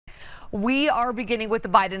We are beginning with the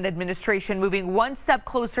Biden administration moving one step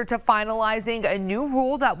closer to finalizing a new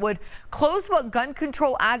rule that would close what gun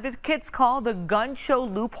control advocates call the gun show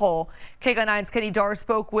loophole. KGUN 9's Kenny Dar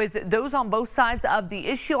spoke with those on both sides of the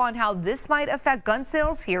issue on how this might affect gun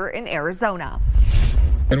sales here in Arizona.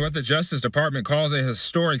 In what the Justice Department calls a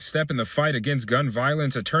historic step in the fight against gun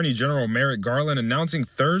violence, Attorney General Merrick Garland announcing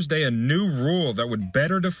Thursday a new rule that would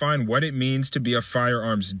better define what it means to be a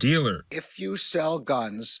firearms dealer. If you sell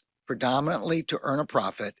guns predominantly to earn a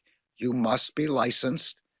profit, you must be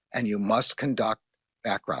licensed and you must conduct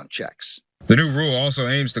background checks. The new rule also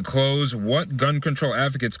aims to close what gun control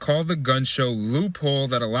advocates call the gun show loophole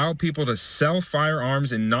that allow people to sell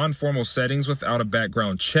firearms in non-formal settings without a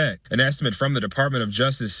background check. An estimate from the Department of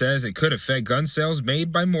Justice says it could affect gun sales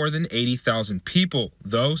made by more than 80,000 people,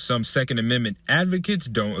 though some Second Amendment advocates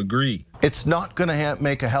don't agree. It's not going to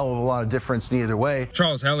make a hell of a lot of difference neither way.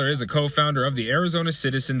 Charles Heller is a co-founder of the Arizona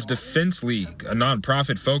Citizens Defense League, a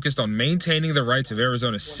nonprofit focused on maintaining the rights of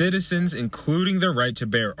Arizona citizens, including their right to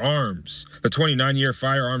bear arms. The 29-year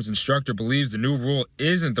firearms instructor believes the new rule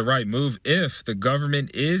isn't the right move if the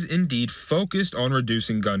government is indeed focused on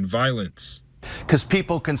reducing gun violence. Because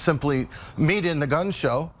people can simply meet in the gun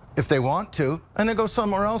show if they want to, and then go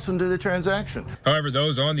somewhere else and do the transaction. However,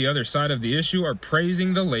 those on the other side of the issue are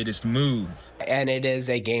praising the latest move. And it is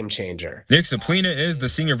a game changer. Nick Saplina is the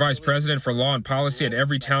senior vice president for law and policy at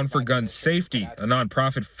Everytown for Gun Safety, a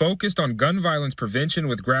nonprofit focused on gun violence prevention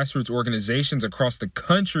with grassroots organizations across the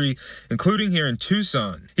country, including here in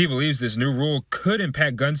Tucson. He believes this new rule could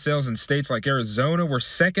impact gun sales in states like Arizona, where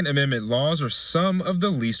Second Amendment laws are some of the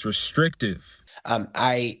least restrictive.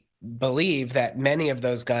 I believe that many of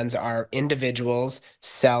those guns are individuals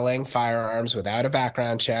selling firearms without a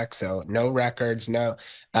background check, so no records,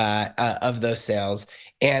 of those sales.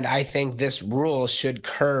 And I think this rule should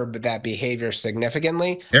curb that behavior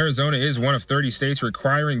significantly. Arizona is one of 30 states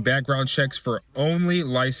requiring background checks for only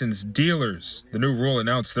licensed dealers. The new rule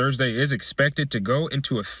announced Thursday is expected to go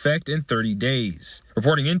into effect in 30 days.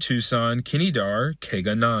 Reporting in Tucson, Kenny Dar,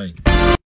 KGUN 9.